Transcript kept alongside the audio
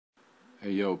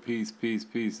Hey yo, peace, peace,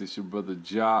 peace. It's your brother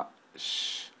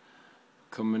Josh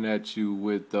coming at you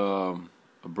with a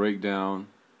breakdown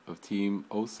of Team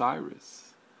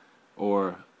Osiris,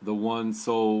 or the one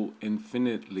soul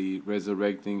infinitely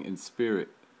resurrecting in spirit.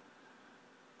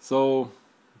 So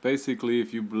basically,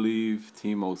 if you believe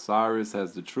Team Osiris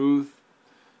has the truth,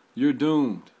 you're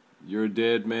doomed. You're a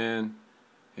dead man,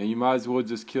 and you might as well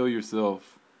just kill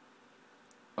yourself,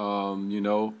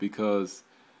 because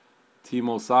Team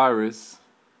Osiris,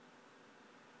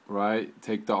 right?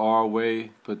 Take the R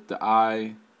away, put the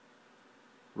I,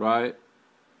 right?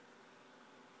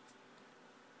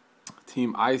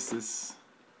 Team ISIS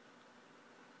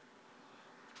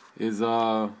is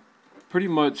pretty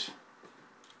much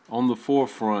on the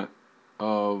forefront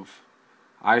of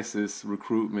ISIS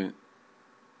recruitment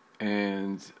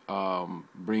and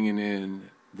bringing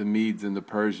in the Medes and the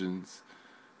Persians,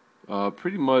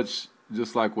 pretty much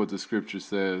just like what the scripture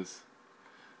says.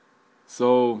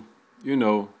 So,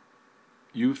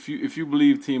 if you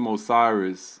believe Team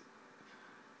Osiris,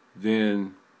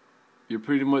 then you're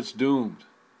pretty much doomed.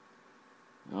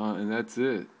 And that's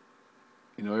it.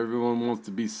 Everyone wants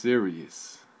to be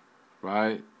serious,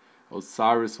 right?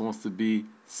 Osiris wants to be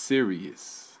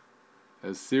serious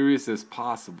as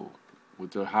possible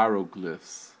with their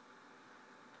hieroglyphs,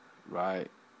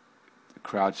 right? The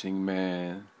crouching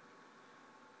man,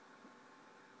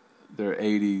 their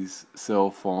 80s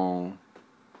cell phone,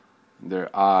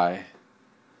 their eye,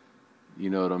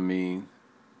 you know what I mean?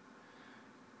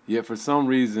 Yet for some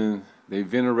reason, they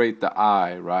venerate the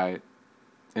eye, right?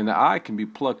 And the eye can be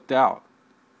plucked out.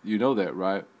 You know that,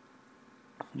 right?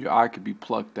 Your eye could be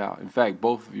plucked out. In fact,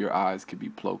 both of your eyes can be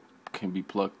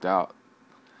plucked out.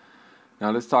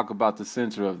 Now let's talk about the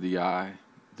center of the eye,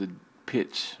 the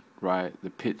pitch, right?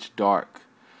 The pitch dark.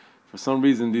 For some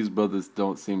reason, these brothers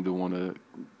don't seem to want to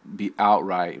be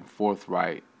outright and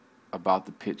forthright about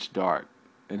the pitch dark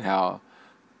and how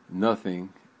nothing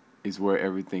is where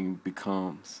everything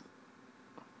becomes,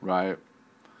 right?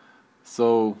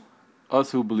 So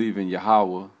us who believe in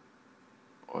Yahweh,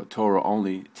 or Torah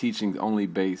only, teaching only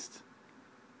based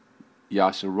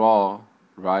YAHsharal,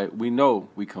 right? We know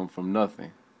we come from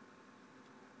nothing.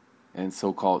 And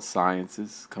so-called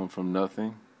sciences come from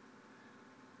nothing,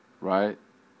 right?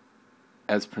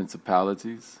 As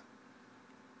principalities.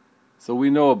 So we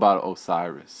know about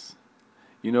Osiris.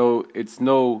 It's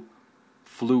no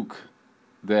fluke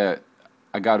that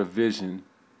I got a vision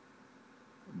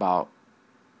about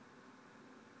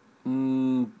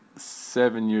 7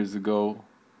 years ago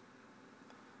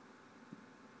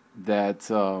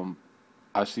that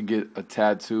I should get a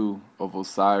tattoo of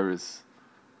Osiris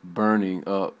burning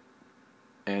up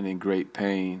and in great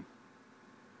pain.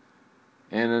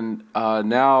 And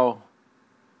now,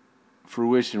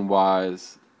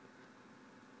 fruition-wise,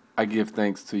 I give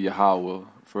thanks to Yahweh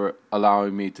for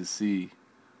allowing me to see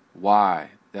why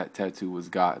that tattoo was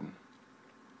gotten.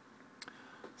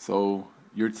 So,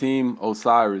 your team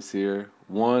Osiris here,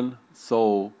 one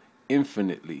soul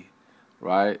infinitely,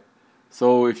 right?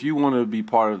 So if you want to be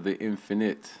part of the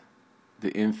infinite,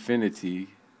 the infinity,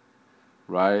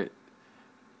 right,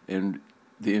 and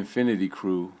the infinity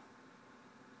crew,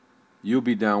 you'll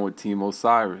be down with Team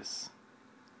Osiris,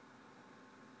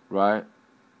 right?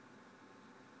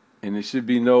 And it should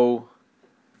be no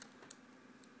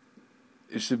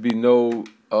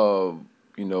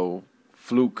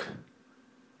fluke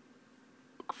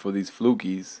for these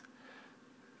flukies.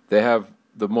 They have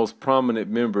the most prominent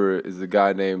member is a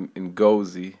guy named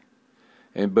Ngozi,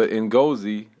 but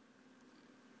Ngozi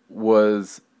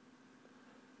was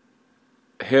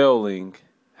hailing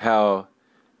how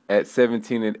at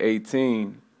 17 and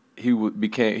 18 he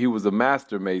was a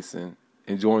master mason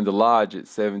and joined the lodge at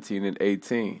 17 and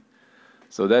 18.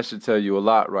 So that should tell you a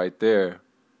lot right there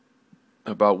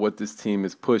about what this team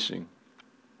is pushing.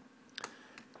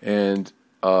 And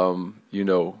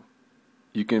you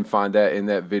can find that in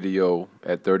that video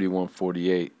at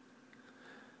 3148.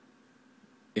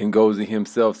 Ngozi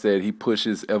himself said he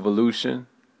pushes evolution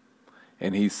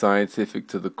and he's scientific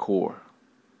to the core.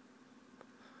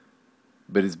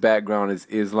 But his background is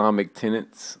Islamic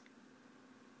tenets.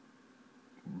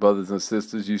 Brothers and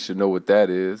sisters, you should know what that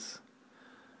is.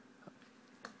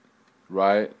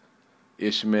 Right?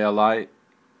 Ishmaelite.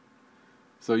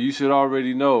 So you should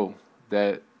already know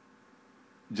that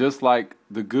just like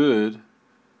the good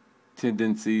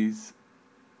tendencies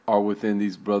are within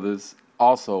these brothers,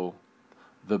 also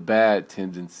the bad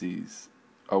tendencies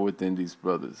are within these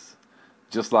brothers.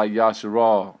 Just like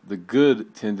YAHsharal, the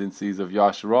good tendencies of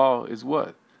YAHsharal is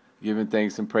what? Giving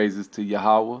thanks and praises to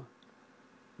Yahweh,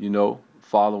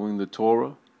 following the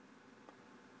Torah,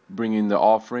 bringing the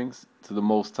offerings to the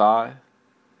Most High,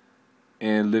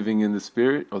 and living in the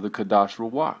spirit, or the Kadash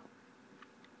Ruach.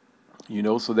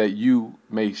 So that you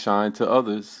may shine to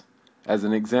others as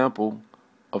an example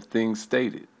of things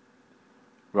stated,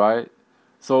 right?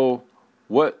 So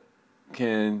what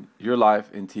can your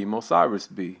life in Team Osiris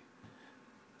be?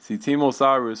 See, Team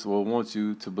Osiris will want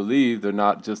you to believe they're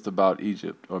not just about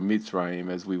Egypt or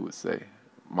Mitzrayim, as we would say,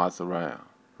 Masaram,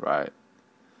 right?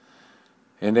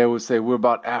 And they would say, we're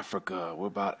about Africa,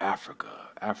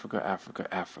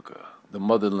 Africa, the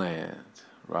motherland,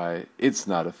 right? It's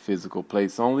not a physical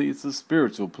place only, it's a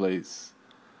spiritual place,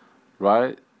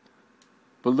 right?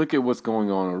 But look at what's going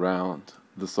on around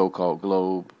the so-called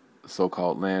globe, the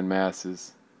so-called land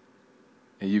masses,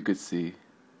 and you could see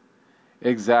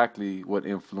exactly what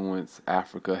influence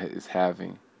Africa is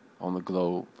having on the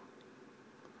globe,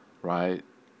 right?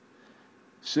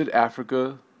 Should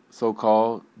Africa,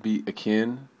 so-called, be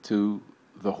akin to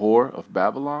the whore of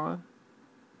Babylon?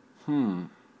 Am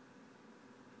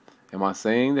I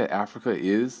saying that Africa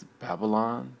is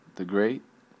Babylon the Great?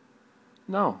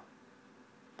 No.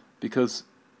 Because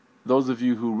those of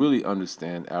you who really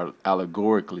understand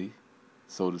allegorically,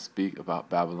 so to speak, about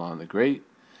Babylon the Great,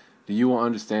 then you will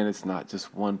understand it's not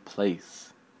just one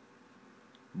place,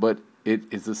 but it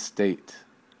is a state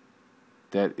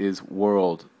that is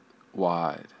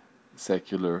worldwide,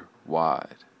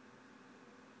 secular-wide,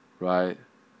 right?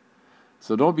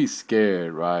 So don't be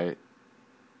scared, right?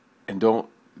 And don't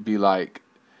be like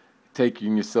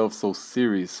taking yourself so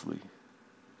seriously,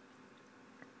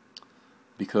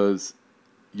 because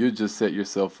you just set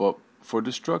yourself up for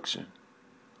destruction.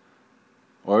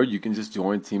 Or you can just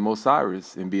join Team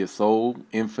Osiris and be a soul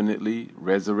infinitely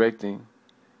resurrecting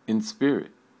in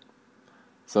spirit.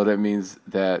 So that means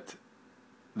that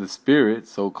the spirit,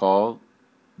 so-called,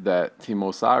 that Team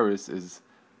Osiris is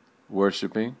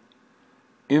worshiping,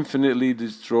 infinitely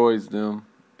destroys them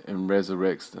and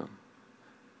resurrects them,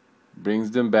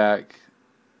 brings them back.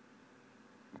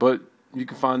 But you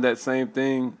can find that same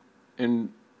thing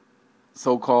in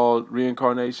so-called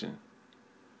reincarnation,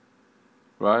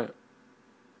 right?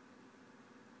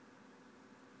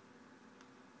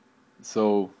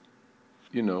 So,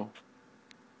 we're going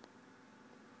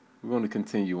to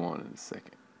continue on in a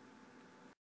second.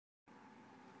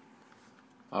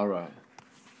 All right.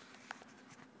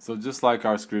 So just like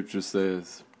our scripture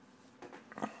says,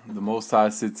 the Most High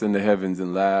sits in the heavens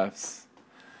and laughs,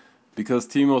 because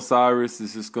Team Osiris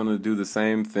is just going to do the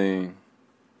same thing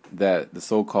that the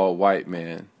so-called white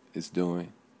man is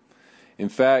doing. In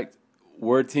fact,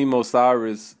 where Team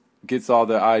Osiris gets all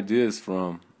their ideas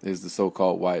from is the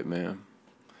so-called white man.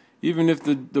 Even if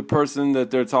the person that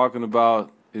they're talking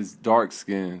about is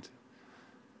dark-skinned,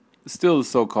 it's still the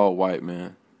so-called white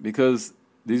man, because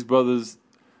these brothers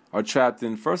are trapped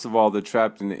in, first of all, they're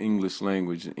trapped in the English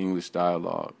language and English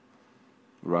dialogue,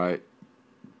 right?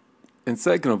 And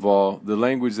second of all, the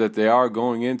language that they are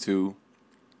going into,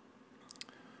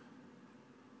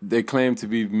 they claim to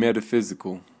be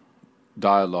metaphysical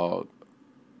dialogue,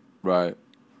 right?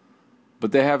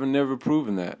 But they haven't never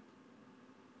proven that.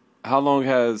 How long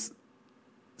has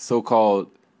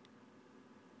so-called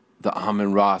the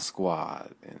Amun-Ra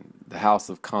squad and the House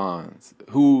of Khans,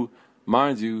 who,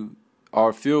 mind you,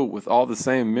 are filled with all the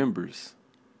same members.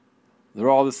 They're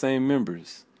all the same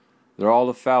members. They're all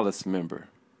a phallus member.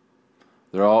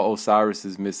 They're all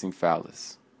Osiris's missing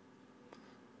phallus,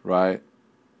 right?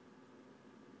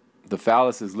 The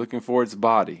phallus is looking for its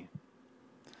body.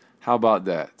 How about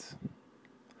that?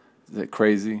 Is that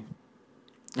crazy?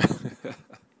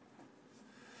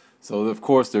 So, of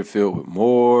course, they're filled with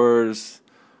Moors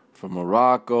from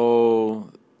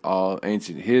Morocco, all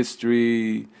ancient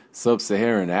history,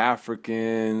 sub-Saharan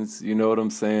Africans, you know what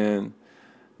I'm saying?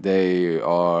 They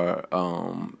are,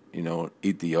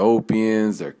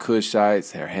 Ethiopians, they're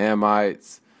Cushites, they're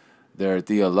Hamites, they're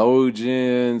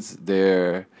theologians,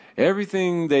 they're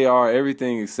everything they are,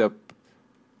 everything except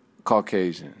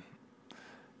Caucasian.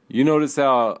 You notice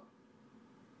how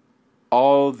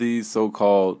all these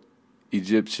so-called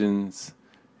Egyptians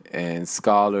and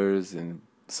scholars and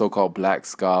so-called black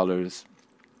scholars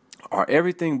are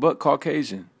everything but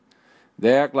Caucasian.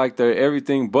 They act like they're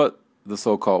everything but the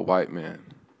so-called white man.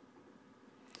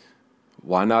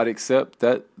 Why not accept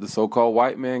that the so-called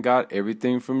white man got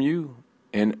everything from you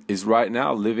and is right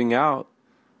now living out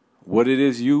what it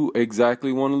is you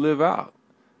exactly want to live out?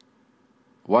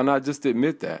 Why not just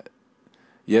admit that?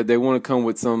 Yet they want to come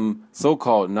with some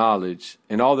so-called knowledge,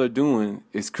 and all they're doing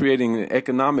is creating an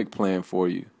economic plan for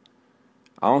you.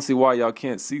 I don't see why y'all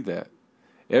can't see that.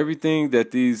 Everything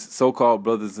that these so-called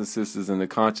brothers and sisters in the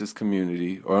conscious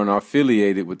community or are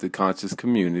affiliated with the conscious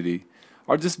community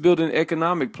are just building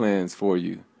economic plans for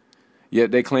you.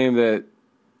 Yet they claim that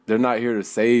they're not here to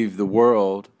save the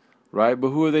world, right? But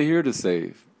who are they here to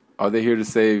save? Are they here to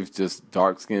save just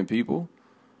dark-skinned people?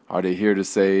 Are they here to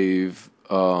save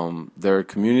their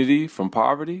community from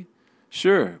poverty?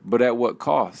 Sure, but at what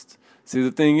cost? See,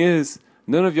 the thing is,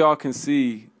 none of y'all can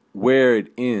see where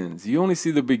it ends. You only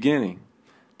see the beginning.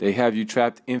 They have you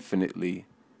trapped infinitely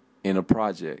in a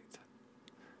project.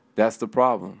 That's the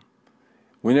problem.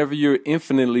 Whenever you're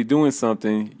infinitely doing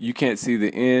something, you can't see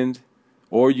the end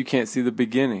or you can't see the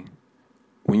beginning.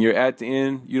 When you're at the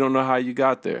end, you don't know how you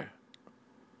got there.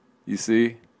 You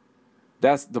see?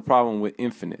 That's the problem with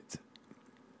infinite.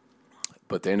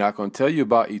 But they're not going to tell you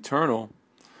about eternal,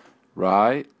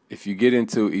 right? If you get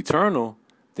into eternal,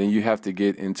 then you have to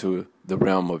get into the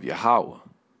realm of Yahweh,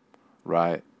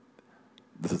 right?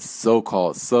 The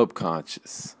so-called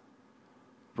subconscious,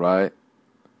 right?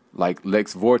 Like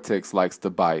Lex Vortex likes to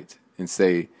bite and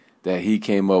say that he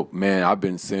came up, man, I've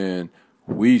been saying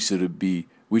we should be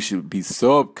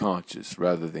subconscious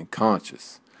rather than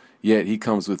conscious. Yet he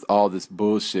comes with all this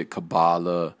bullshit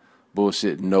Kabbalah,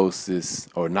 bullshit Gnosis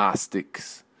or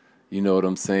Gnostics, you know what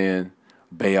I'm saying?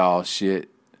 Baal shit,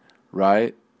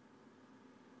 right?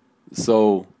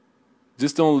 So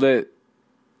just don't let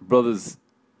brothers,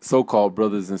 so-called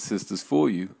brothers and sisters fool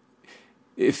you.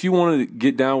 If you want to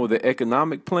get down with an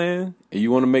economic plan and you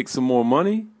want to make some more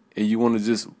money and you want to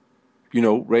just,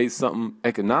 raise something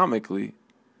economically,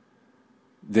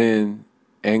 then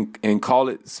and call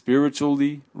it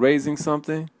spiritually raising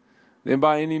something, then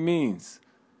by any means.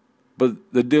 But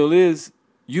the deal is,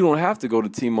 you don't have to go to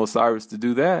Team Osiris to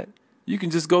do that. You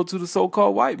can just go to the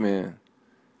so-called white man.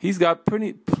 He's got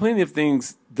plenty of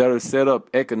things that are set up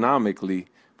economically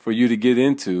for you to get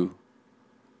into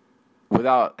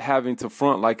without having to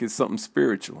front like it's something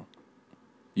spiritual.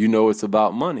 You know it's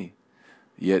about money.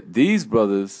 Yet these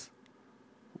brothers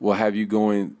will have you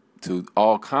going to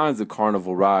all kinds of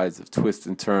carnival rides of twists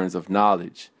and turns of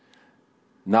knowledge.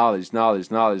 Knowledge.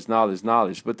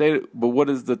 But what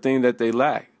is the thing that they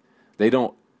lack? They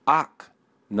don't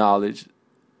acknowledge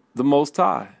the Most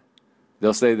High.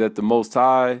 They'll say that the Most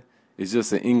High is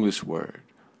just an English word,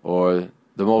 or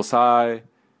the Most High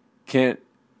can't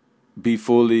be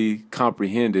fully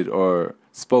comprehended or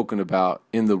spoken about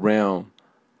in the realm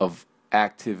of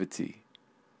activity.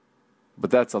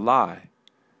 But that's a lie,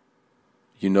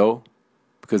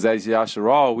 because as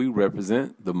YAHsharal, we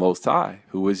represent the Most High,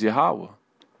 who is Yahweh.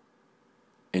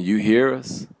 And you hear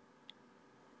us.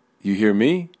 You hear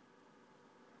me.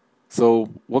 So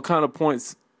what kind of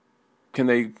points can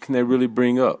they really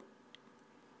bring up?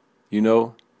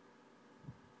 Y'all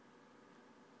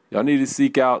need to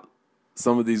seek out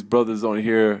some of these brothers on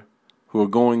here who are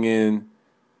going in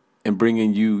and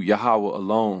bringing you Yahweh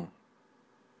alone.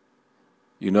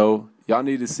 Y'all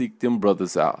need to seek them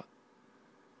brothers out.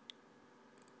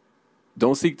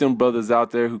 Don't seek them brothers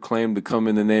out there who claim to come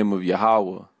in the name of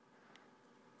Yahweh,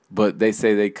 but they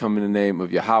say they come in the name of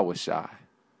YAHsharal.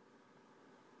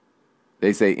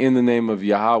 They say in the name of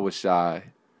YAHsharal,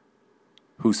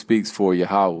 who speaks for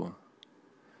Yahweh.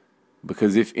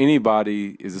 Because if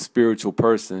anybody is a spiritual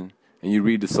person and you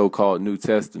read the so-called New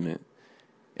Testament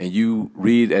and you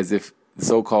read as if the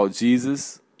so-called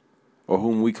Jesus, or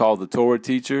whom we call the Torah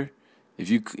teacher,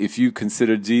 if you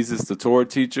consider Jesus the Torah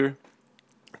teacher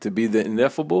to be the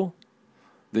ineffable,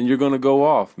 then you're going to go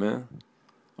off, man.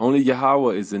 Only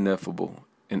Yahweh is ineffable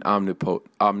and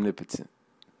omnipotent.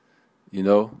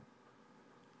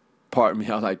 Pardon me,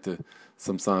 I like to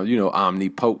sometimes,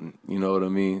 omnipotent, you know what I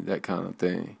mean? That kind of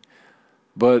thing.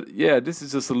 But yeah, this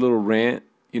is just a little rant,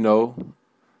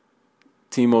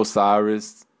 Team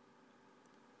Osiris,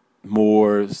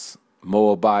 Moors,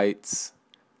 Moabites.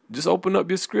 Just open up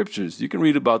your scriptures. You can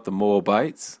read about the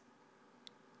Moabites.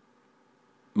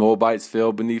 Moabites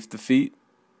fell beneath the feet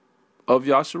of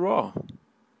YAHsharal,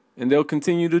 and they'll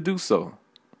continue to do so.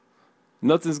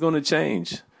 Nothing's going to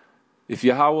change. If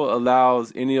Yahweh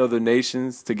allows any other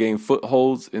nations to gain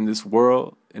footholds in this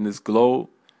world, in this globe,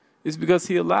 it's because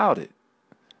he allowed it.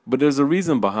 But there's a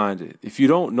reason behind it. If you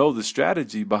don't know the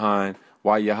strategy behind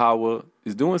why Yahweh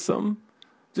is doing something,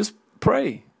 just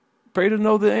pray. Pray to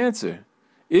know the answer.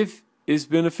 If it's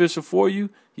beneficial for you,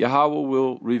 Yahweh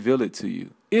will reveal it to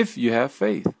you. If you have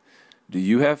faith. Do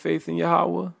you have faith in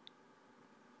Yahweh?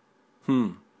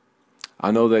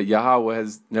 I know that Yahweh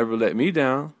has never let me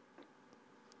down.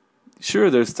 Sure,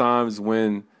 there's times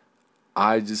when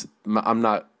I'm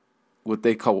not what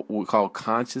they would call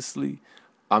consciously.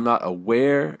 I'm not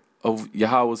aware of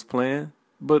Yahweh's plan,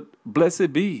 but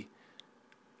blessed be.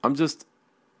 I'm just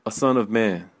a son of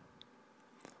man.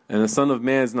 And the son of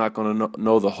man is not going to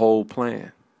know the whole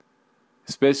plan,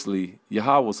 especially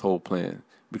Yahweh's whole plan,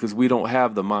 because we don't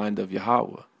have the mind of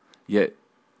Yahweh. yet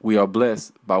we are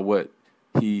blessed by what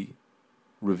he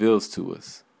reveals to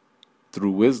us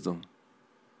through wisdom,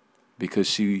 because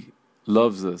she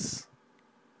loves us.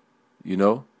 You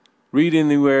know, read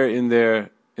anywhere in there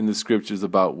in the scriptures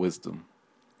about wisdom.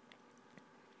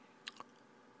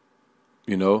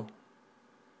 You know,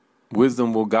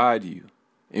 wisdom will guide you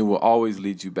and will always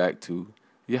lead you back to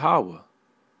Yahweh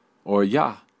or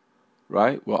Yah,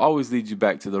 right? Will always lead you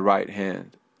back to the right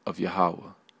hand of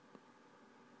Yahweh.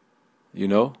 You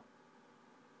know?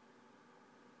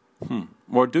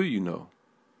 Or do you know?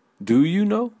 Do you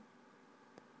know?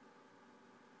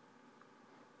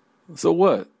 So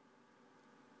what?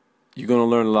 You're going to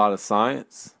learn a lot of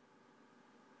science?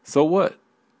 So what?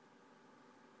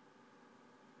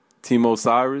 Team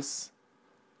Osiris,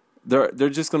 they're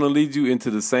just going to lead you into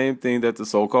the same thing that the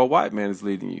so-called white man is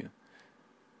leading you.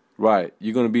 Right.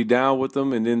 You're going to be down with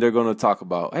them, and then they're going to talk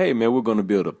about, hey, man, we're going to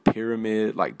build a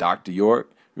pyramid like Dr.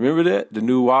 York. Remember that? The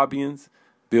new Wabians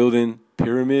building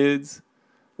pyramids.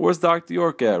 Where's Dr.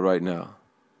 York at right now?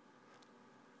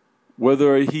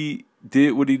 Whether he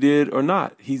did what he did or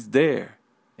not, he's there,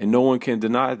 and no one can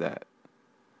deny that.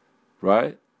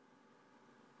 Right?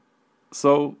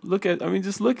 So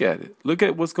just look at it. Look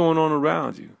at what's going on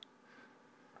around you.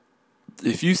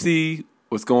 If you see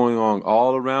what's going on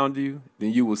all around you,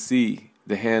 then you will see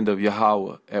the hand of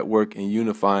Yahweh at work in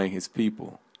unifying his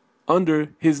people under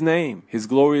his name, his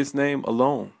glorious name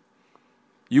alone.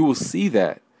 You will see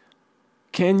that.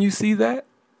 Can you see that?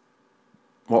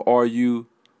 Or are you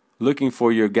looking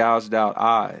for your gouged out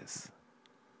eyes?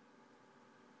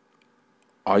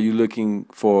 Are you looking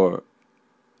for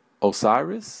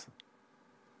Osiris?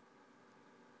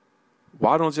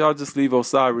 Why don't y'all just leave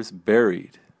Osiris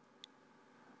buried?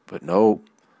 But no,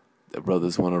 the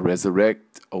brothers want to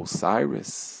resurrect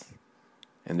Osiris,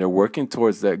 and they're working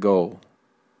towards that goal.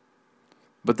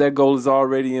 But that goal is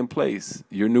already in place.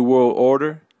 Your New World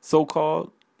Order,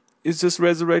 so-called, is just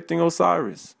resurrecting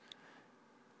Osiris.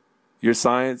 Your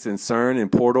science and CERN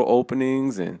and portal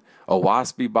openings and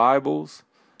OWASP Bibles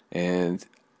and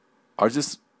are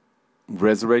just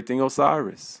resurrecting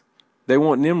Osiris. They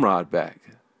want Nimrod back.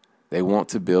 They want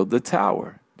to build the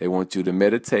tower. They want you to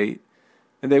meditate,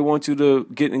 and they want you to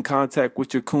get in contact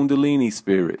with your Kundalini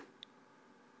spirit.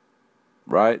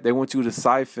 Right? They want you to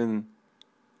siphon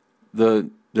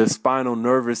the spinal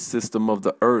nervous system of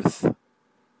the earth.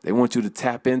 They want you to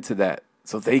tap into that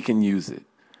so they can use it.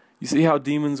 You see how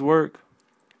demons work?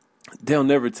 They'll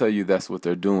never tell you that's what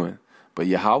they're doing, but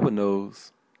Yahweh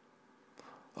knows.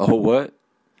 Oh, what?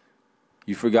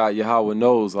 You forgot Yahweh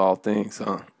knows all things,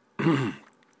 huh?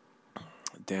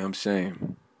 Damn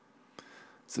shame.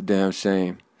 It's a damn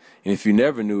shame. And if you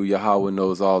never knew Yahweh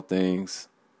knows all things,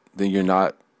 then you're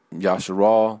not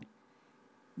YAHsharal.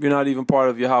 You're not even part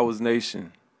of Yahweh's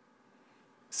nation.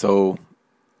 So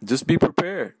just be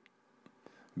prepared.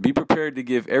 Be prepared to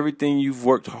give everything you've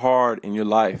worked hard in your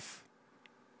life.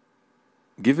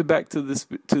 Give it back to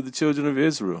the children of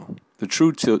Israel, the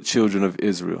true children of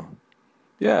Israel.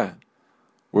 Yeah,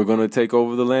 we're going to take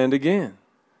over the land again.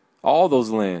 All those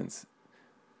lands.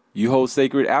 You hold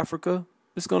sacred Africa,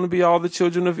 it's going to be all the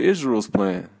children of Israel's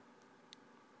plan.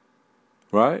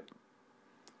 Right?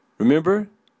 Remember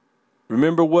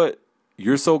what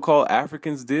your so-called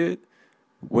Africans did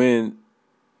when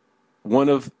one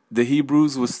of the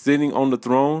Hebrews was sitting on the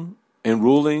throne and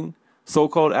ruling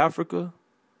so-called Africa?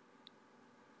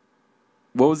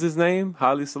 What was his name?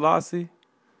 Haile Selassie?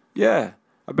 Yeah,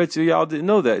 I bet y'all didn't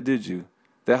know that, did you?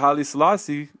 That Haile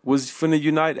Selassie was finna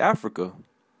unite Africa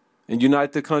and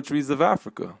unite the countries of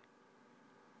Africa.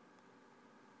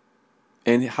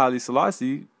 And Haile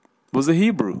Selassie was a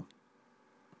Hebrew.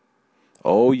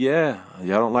 Oh yeah,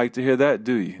 y'all don't like to hear that,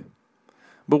 do you?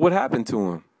 But what happened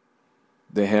to him?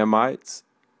 The Hamites,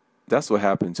 that's what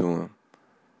happened to him.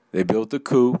 They built a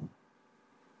coup,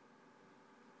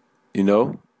 you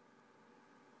know,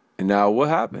 and now what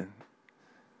happened?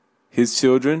 His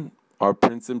children are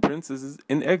princes and princesses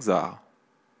in exile.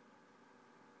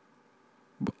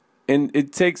 And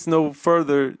it takes no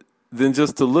further than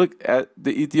just to look at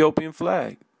the Ethiopian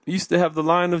flag. It used to have the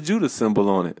Lion of Judah symbol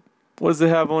on it. What does it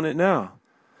have on it now?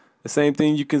 The same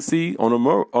thing you can see on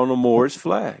a Moorish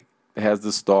flag. It has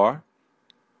the star,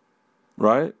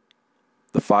 right?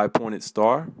 The five-pointed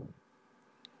star.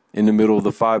 In the middle of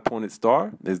the five-pointed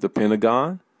star is the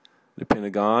Pentagon. The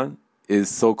Pentagon is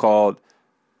so-called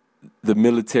the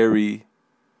military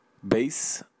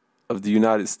base of the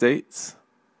United States.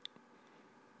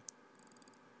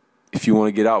 If you want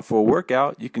to get out for a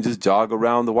workout, you can just jog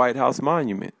around the White House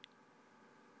monument.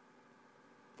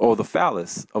 Or the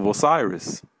phallus of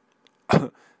Osiris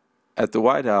at the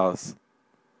White House,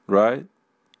 right?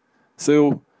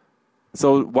 So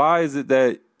why is it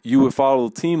that you would follow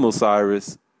Team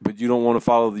Osiris, but you don't want to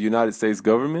follow the United States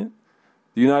government?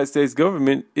 The United States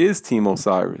government is Team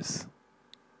Osiris.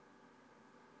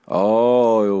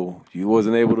 Oh, you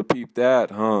wasn't able to peep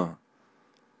that, huh?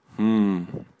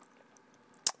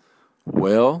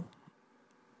 Well,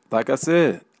 like I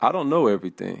said, I don't know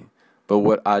everything. But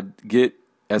what I get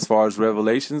as far as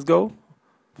revelations go,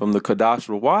 from the Kadash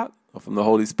Rawat, or from the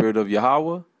Holy Spirit of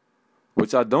Yahweh,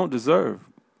 which I don't deserve.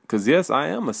 Because yes, I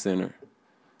am a sinner.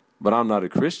 But I'm not a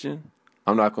Christian.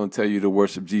 I'm not going to tell you to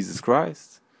worship Jesus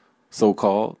Christ,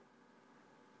 so-called.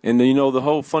 And then, the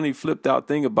whole funny flipped out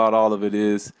thing about all of it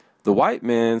is the white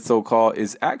man, so-called,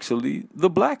 is actually the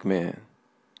black man.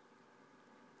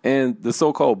 And the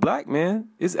so-called black man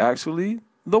is actually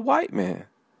the white man.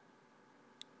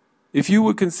 If you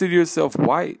would consider yourself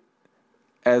white,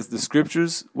 as the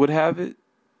scriptures would have it,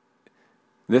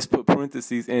 let's put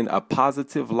parentheses in a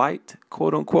positive light,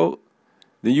 quote unquote,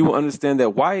 then you will understand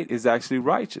that white is actually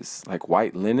righteous, like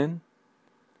white linen.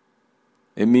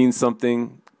 It means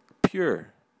something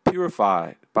pure,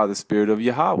 purified by the Spirit of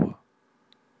Yahweh.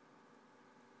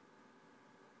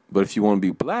 But if you want to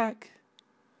be black,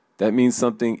 that means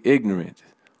something ignorant,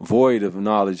 void of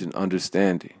knowledge and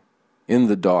understanding, in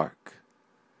the dark,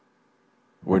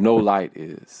 where no light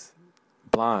is,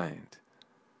 blind,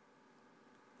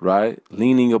 right?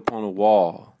 Leaning upon a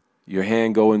wall, your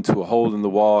hand go into a hole in the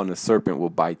wall and a serpent will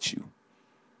bite you,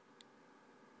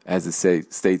 as it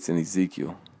states in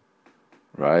Ezekiel,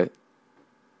 right?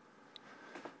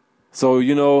 So,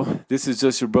 this is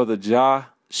just your brother Jah,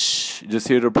 just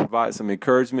here to provide some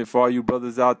encouragement for all you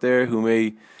brothers out there who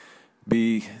may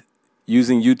be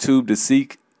using YouTube to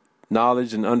seek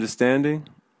knowledge and understanding.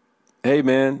 Hey,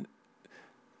 man,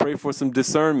 pray for some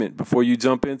discernment before you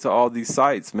jump into all these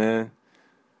sites, man.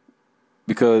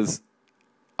 Because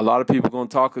a lot of people going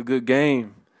to talk a good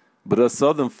game, but us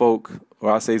Southern folk,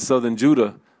 or I say Southern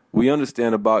Judah, we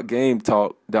understand about game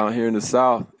talk down here in the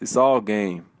South. It's all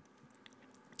game.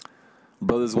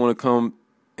 Brothers want to come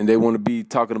and they want to be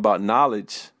talking about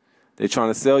knowledge. They're trying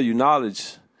to sell you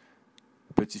knowledge.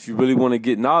 But if you really want to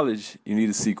get knowledge, you need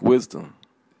to seek wisdom.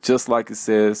 Just like it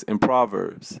says in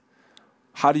Proverbs.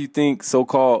 How do you think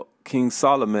so-called King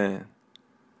Solomon,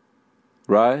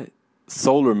 right?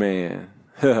 Solar man,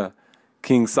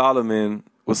 King Solomon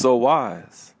was so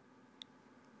wise?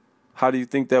 How do you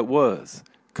think that was?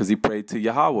 Because he prayed to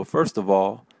Yahweh, first of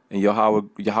all, and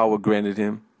Yahweh granted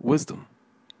him wisdom.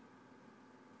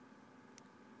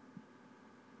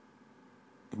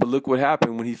 But look what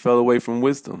happened when he fell away from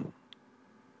wisdom.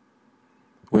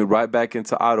 Went right back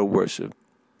into idol worship.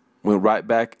 Went right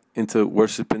back into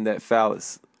worshiping that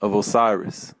phallus of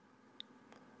Osiris.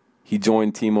 He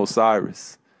joined Team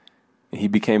Osiris. And he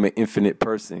became an infinite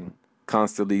person,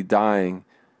 constantly dying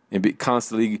and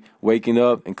constantly waking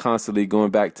up and constantly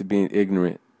going back to being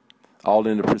ignorant, all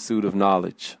in the pursuit of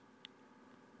knowledge.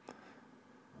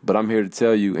 But I'm here to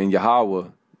tell you, in Yahweh,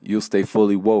 you'll stay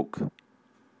fully woke.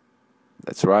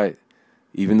 That's right.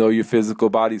 Even though your physical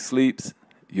body sleeps,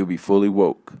 you'll be fully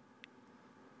woke.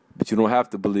 But you don't have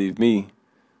to believe me.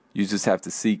 You just have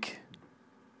to seek.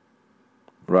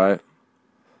 Right?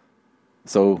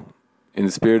 So, in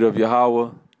the spirit of Yahweh,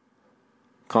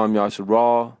 Kam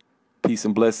YAHsharal, peace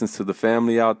and blessings to the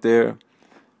family out there.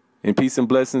 And peace and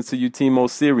blessings to you Team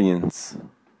O-Ssyrians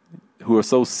who are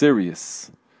so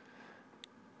serious.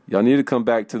 Y'all need to come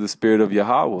back to the spirit of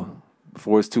Yahweh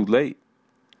before it's too late.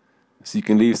 So you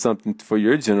can leave something for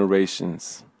your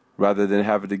generations rather than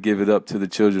having to give it up to the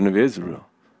children of Israel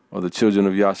or the children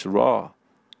of YAHsharal.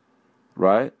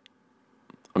 Right?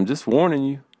 I'm just warning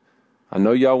you. I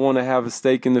know y'all want to have a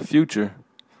stake in the future,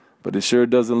 but it sure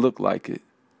doesn't look like it.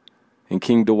 And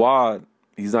King Dawad,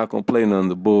 he's not going to play none of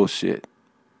the bullshit.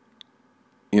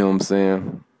 You know what I'm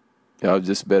saying? Y'all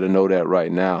just better know that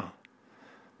right now.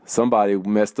 Somebody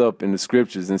messed up in the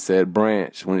scriptures and said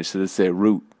branch when it should have said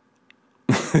root.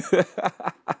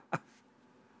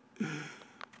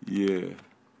 Yeah.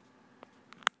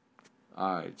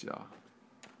 All right, y'all.